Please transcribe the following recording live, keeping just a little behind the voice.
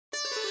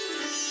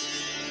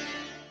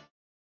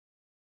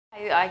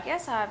I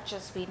guess I've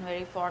just been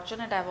very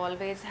fortunate. I've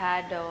always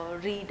had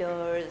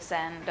readers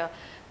and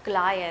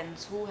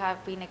clients who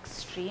have been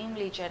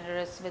extremely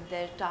generous with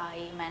their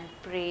time and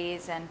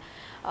praise, and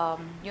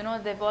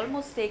they've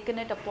almost taken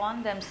it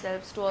upon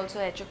themselves to also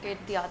educate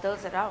the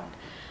others around.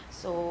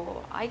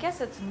 So I guess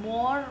it's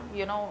more,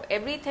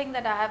 everything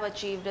that I have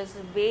achieved is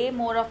way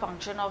more a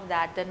function of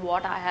that than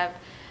what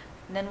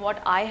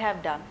I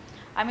have done.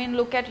 I mean,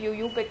 look at you.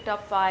 You picked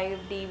up 5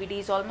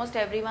 DVDs. Almost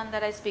everyone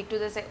that I speak to,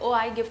 they say, "Oh,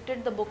 I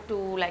gifted the book to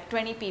like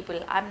 20 people.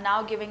 I'm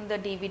now giving the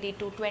DVD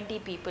to 20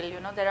 people."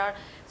 There are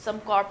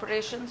some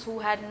corporations who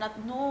had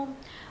no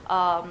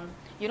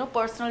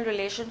personal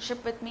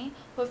relationship with me,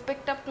 who have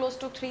picked up close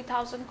to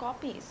 3,000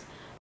 copies.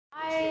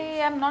 I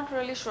am not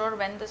really sure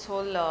when this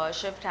whole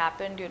shift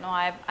happened.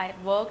 I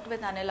worked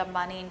with Anil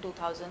Ambani in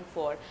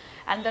 2004,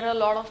 and there are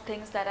a lot of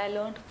things that I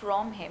learned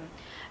from him,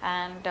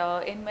 and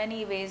in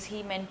many ways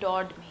he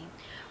mentored me.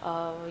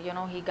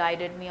 He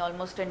guided me,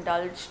 almost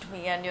indulged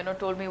me, and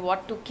told me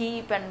what to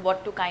keep and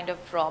what to kind of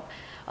drop.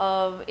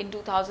 In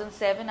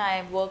 2007,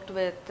 I worked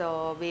with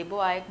Weibo.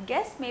 I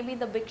guess maybe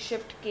the big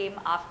shift came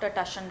after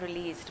Tushan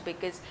released,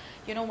 because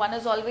one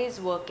is always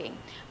working,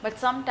 but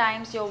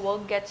sometimes your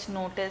work gets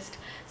noticed.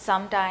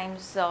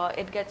 Sometimes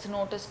it gets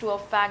noticed to a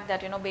fact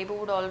that Weibo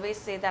would always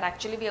say that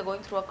actually we are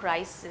going through a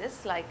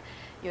crisis, like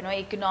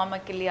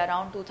economically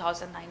around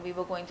 2009 we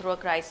were going through a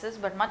crisis,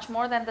 but much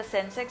more than the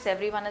Sensex,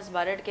 everyone is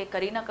worried कि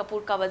करीना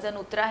कपूर का वजन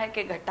उतरा है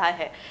कि घटा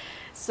है.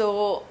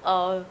 So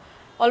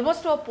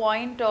almost to a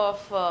point of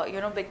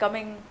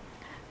becoming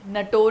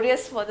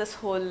notorious for this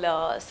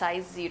whole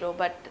size zero.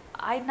 But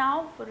I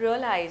now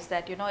realize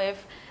that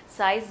if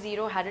size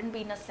zero hadn't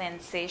been a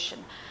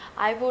sensation,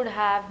 I would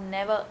have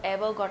never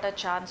ever got a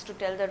chance to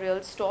tell the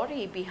real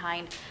story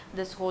behind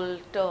this whole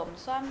term.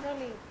 So I'm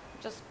really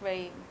just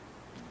very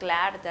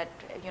glad that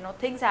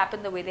things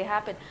happen the way they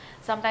happen.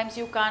 Sometimes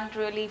you can't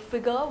really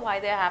figure why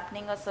they're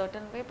happening a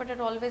certain way, but it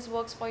always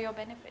works for your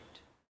benefit.